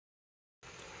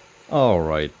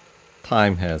Alright,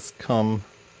 time has come.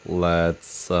 Let's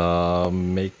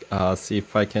see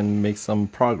if I can make some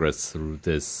progress through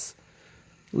this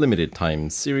limited time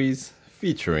series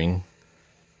featuring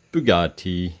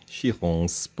Bugatti Chiron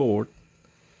Sport.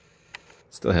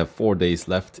 Still have 4 days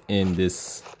left in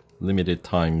this limited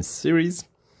time series.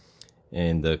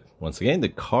 And once again, the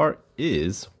car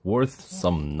is worth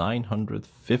some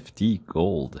 950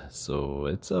 gold. So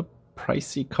it's a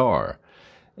pricey car.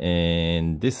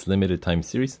 And this limited time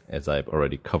series, as I've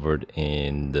already covered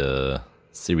in the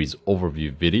series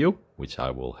overview video, which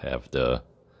I will have the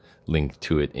link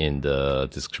to it in the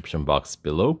description box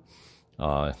below.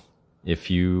 If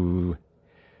you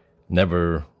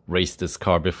never raced this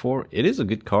car before, it is a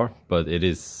good car, but it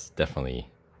is definitely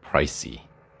pricey,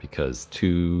 because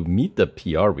to meet the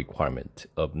PR requirement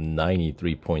of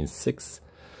 93.6,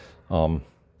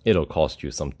 it'll cost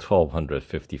you some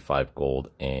 1255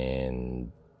 gold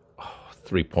and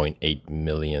 3.8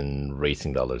 million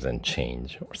racing dollars and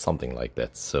change, or something like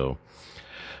that. So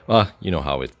you know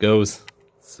how it goes.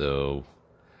 So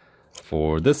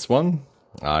for this one,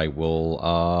 I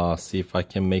will see if I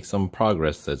can make some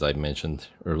progress, as I mentioned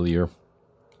earlier.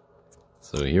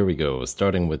 So here we go,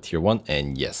 starting with tier 1.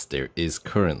 And yes, there is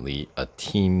currently a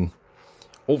team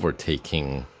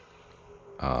overtaking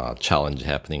challenge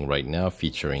happening right now,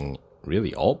 featuring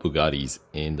really all Bugattis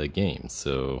in the game.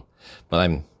 So, but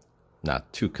I'm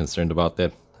not too concerned about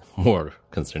that. More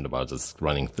concerned about just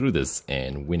running through this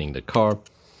and winning the car.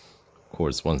 Of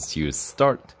course, once you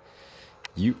start,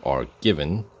 you are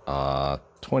given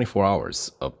 24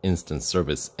 hours of instant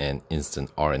service and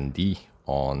instant R&D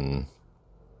on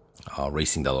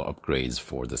racing dollar upgrades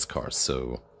for this car.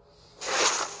 So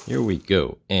here we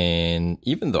go. And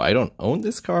even though I don't own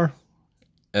this car,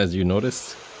 as you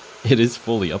notice, it is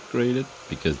fully upgraded,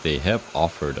 because they have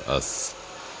offered us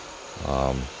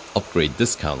upgrade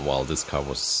discount while this car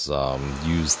was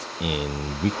used in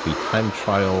weekly time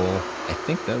trial. I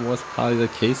think that was probably the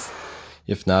case.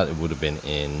 If not, it would have been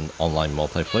in online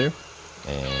multiplayer.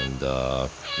 And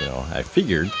you know, I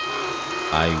figured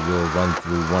I will run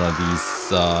through one of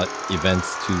these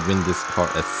events to win this car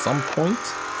at some point.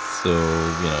 So,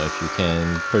 you know, if you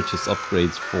can purchase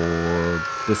upgrades for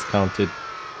discounted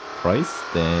price,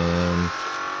 then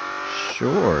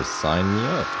sure, sign me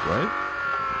up, right?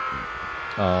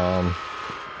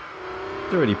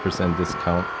 30%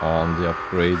 discount on the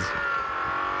upgrades.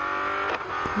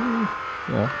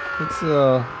 Yeah, it's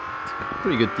a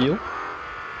pretty good deal.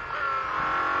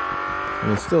 I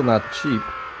mean, it's still not cheap,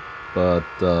 but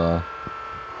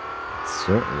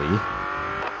certainly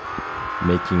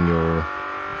making your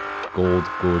gold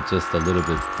go just a little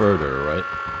bit further, right?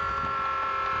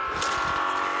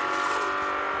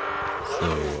 So,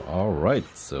 alright,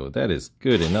 so that is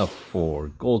good enough for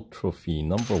gold trophy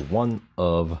number 1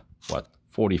 of,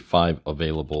 45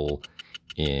 available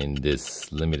in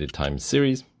this limited time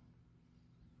series.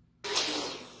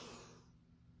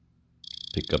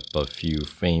 Pick up a few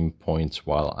fame points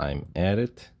while I'm at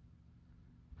it.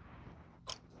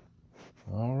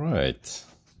 Alright,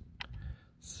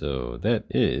 so that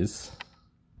is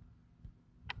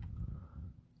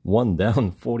 1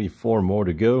 down, 44 more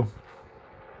to go.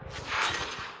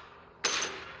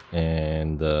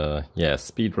 And yeah,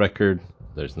 speed record,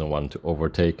 there's no one to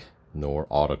overtake, nor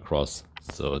autocross.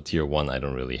 So tier 1, I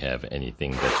don't really have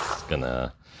anything that's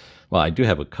gonna... Well, I do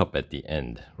have a cup at the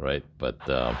end, right? But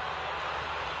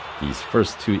these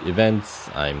first 2 events,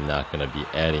 I'm not gonna be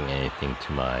adding anything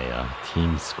to my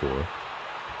team score,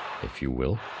 if you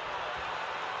will.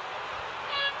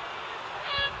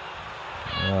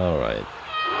 Alright,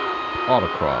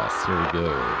 autocross, here we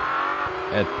go,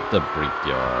 at the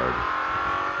Brickyard.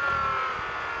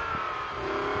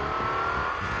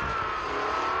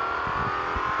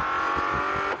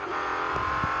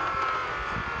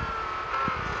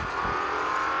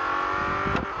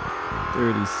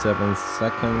 .37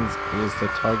 seconds is the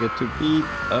target to beat.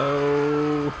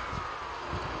 Oh,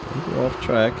 we're off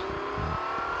track.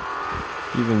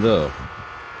 Even though,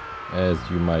 as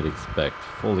you might expect,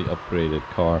 fully upgraded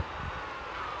car,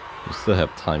 you still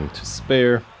have time to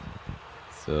spare.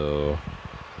 So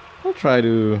I'll try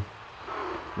to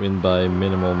win by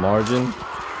minimal margin.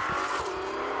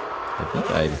 I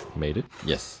think I made it.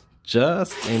 Yes,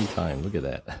 just in time. Look at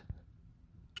that.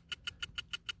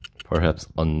 Perhaps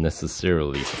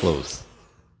unnecessarily close.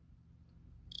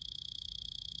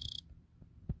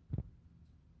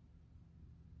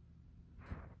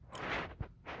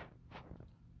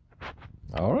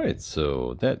 Alright,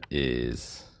 so that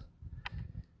is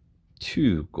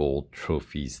 2 gold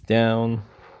trophies down.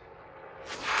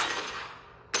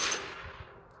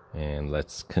 And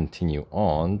let's continue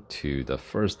on to the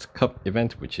first Cup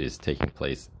event, which is taking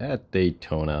place at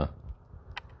Daytona.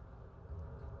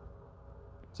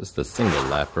 Just a single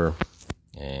lapper.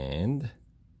 And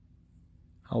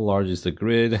how large is the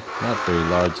grid? Not very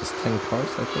large, just 10 cars,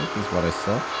 I think, is what I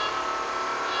saw.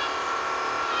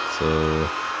 So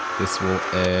this will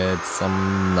add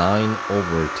some 9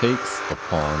 overtakes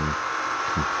upon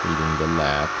completing the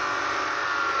lap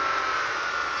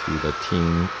to the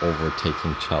team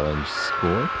overtaking challenge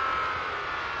score.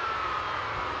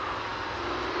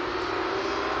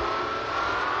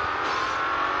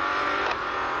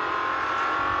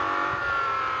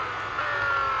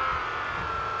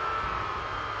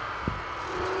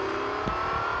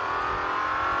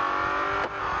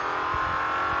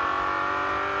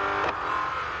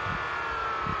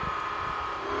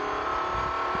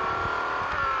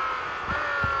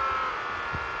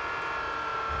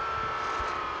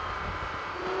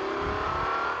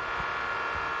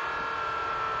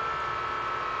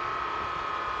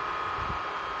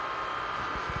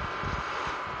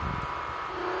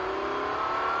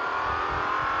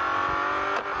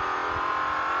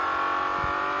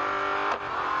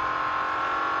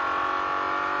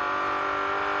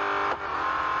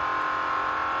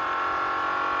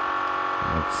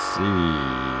 Let's see.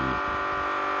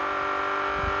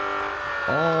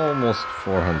 Almost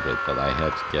 400, but I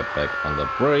had to get back on the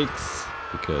brakes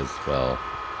because, well,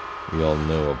 we all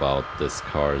know about this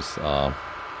car's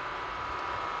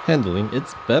handling.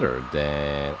 It's better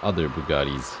than other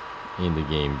Bugattis in the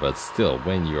game, but still,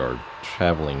 when you are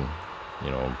traveling,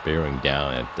 you know, bearing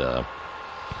down at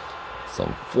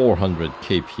some 400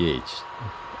 kph,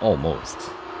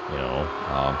 almost, you know,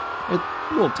 it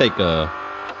will take a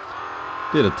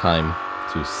bit of time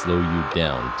to slow you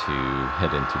down to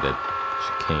head into that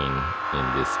chicane in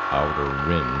this outer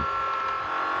rim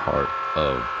part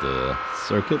of the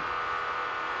circuit.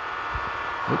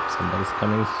 Oops, somebody's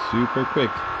coming super quick.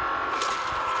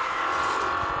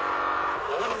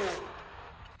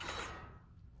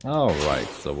 Alright,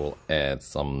 so we'll add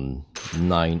some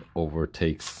 9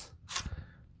 overtakes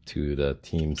to the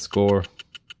team score.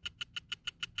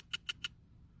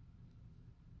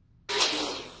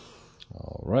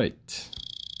 Alright,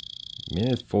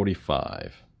 minute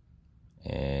 45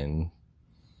 and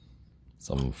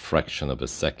some fraction of a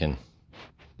second.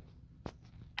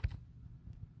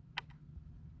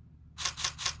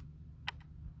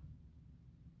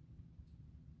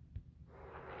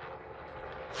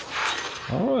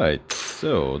 Alright,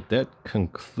 so that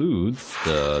concludes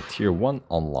the Tier 1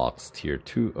 unlocks. Tier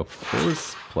 2, of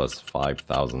course, plus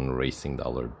 5,000 racing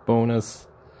dollar bonus.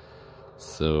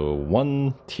 So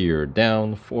 1 tier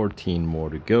down, 14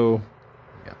 more to go.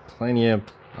 We got plenty of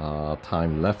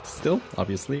time left still,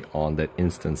 obviously, on that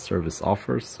instant service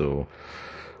offer. So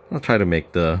I'll try to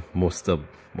make the most of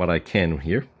what I can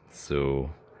here. So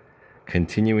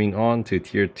continuing on to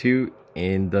Tier 2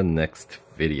 in the next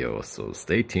video. So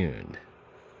stay tuned.